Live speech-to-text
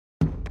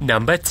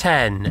Number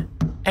 10.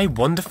 A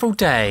wonderful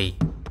day.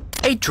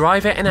 A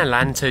driver in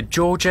Atlanta,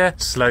 Georgia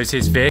slows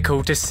his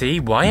vehicle to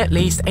see why at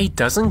least a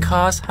dozen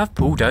cars have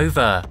pulled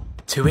over.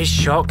 To his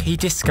shock, he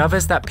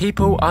discovers that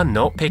people are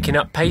not picking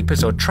up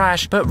papers or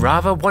trash, but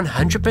rather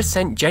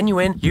 100%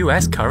 genuine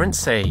US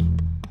currency.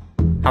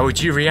 How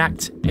would you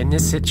react in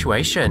this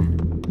situation?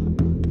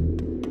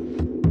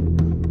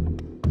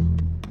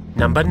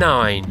 Number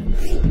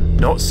 9.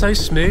 Not so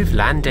smooth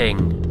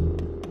landing.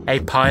 A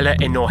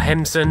pilot in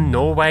Norhemsen,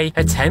 Norway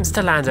attempts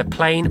to land a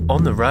plane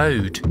on the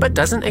road, but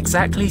doesn't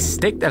exactly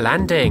stick the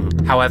landing.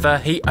 However,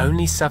 he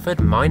only suffered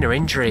minor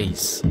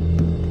injuries.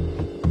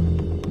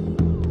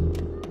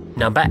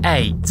 Number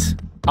 8.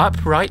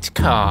 Upright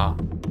car.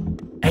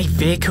 A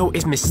vehicle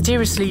is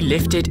mysteriously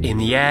lifted in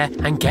the air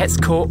and gets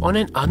caught on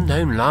an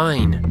unknown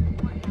line.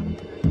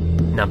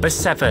 Number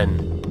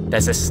 7.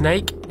 There's a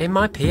snake in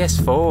my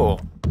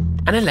PS4.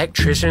 An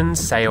electrician,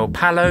 Sao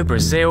Paulo,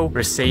 Brazil,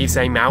 receives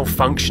a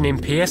malfunctioning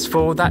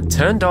PS4 that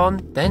turned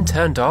on, then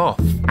turned off,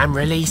 and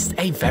released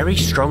a very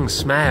strong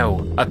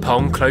smell.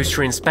 Upon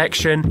closer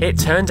inspection, it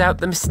turned out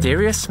the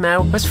mysterious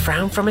smell was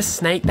found from a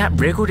snake that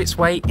wriggled its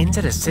way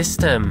into the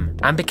system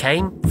and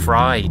became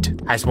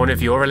fried. Has one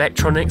of your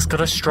electronics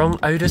got a strong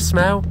odor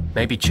smell?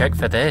 Maybe check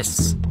for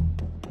this.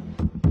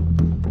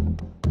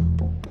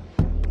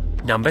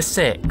 Number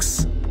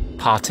 6.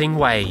 Parting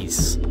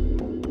ways.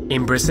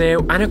 In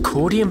Brazil, an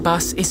accordion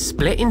bus is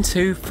split in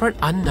two for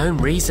unknown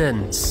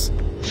reasons.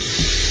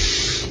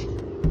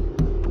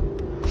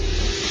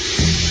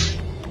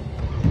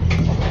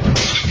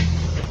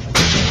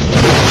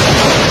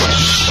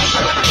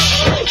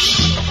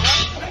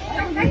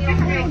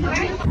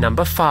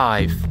 Number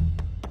 5.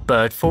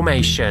 Bird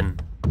formation.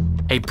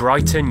 A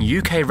Brighton,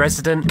 UK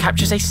resident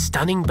captures a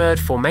stunning bird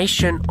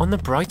formation on the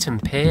Brighton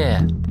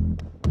Pier.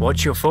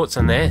 What's your thoughts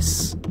on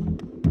this?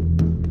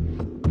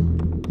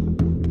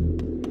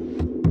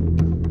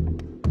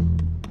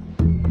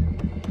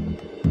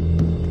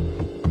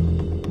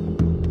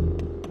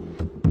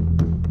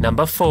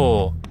 Number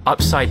 4.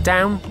 Upside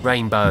down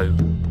rainbow.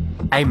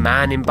 A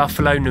man in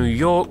Buffalo, New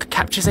York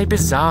captures a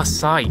bizarre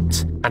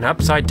sight, an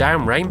upside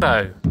down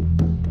rainbow.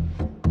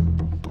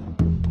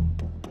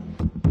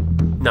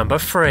 Number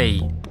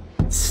 3.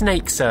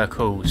 Snake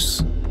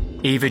circles.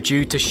 Either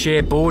due to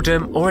sheer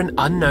boredom or an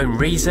unknown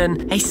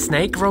reason, a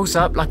snake rolls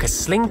up like a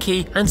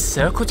slinky and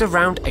circles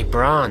around a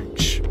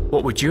branch.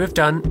 What would you have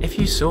done if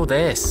you saw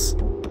this?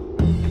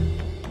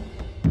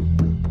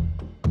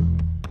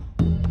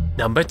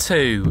 Number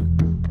 2.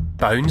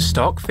 Bone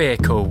stock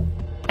vehicle.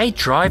 A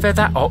driver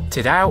that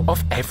opted out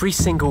of every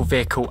single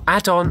vehicle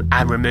add-on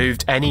and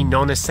removed any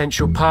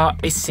non-essential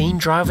part is seen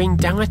driving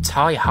down a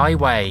Thai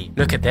highway.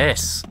 Look at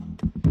this.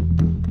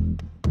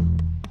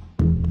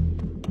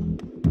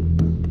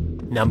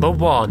 Number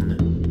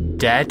 1.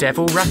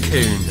 Daredevil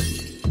raccoon.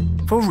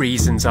 For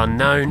reasons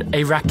unknown,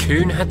 a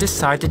raccoon had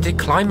decided to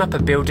climb up a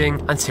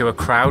building until a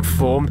crowd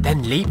formed,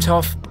 then leaped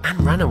off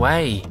and ran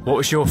away. What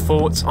was your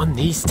thoughts on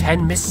these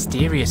 10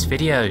 mysterious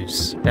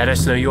videos? Let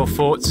us know your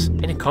thoughts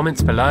in the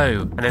comments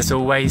below. And as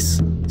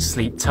always,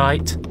 sleep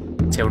tight.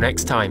 Till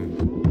next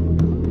time.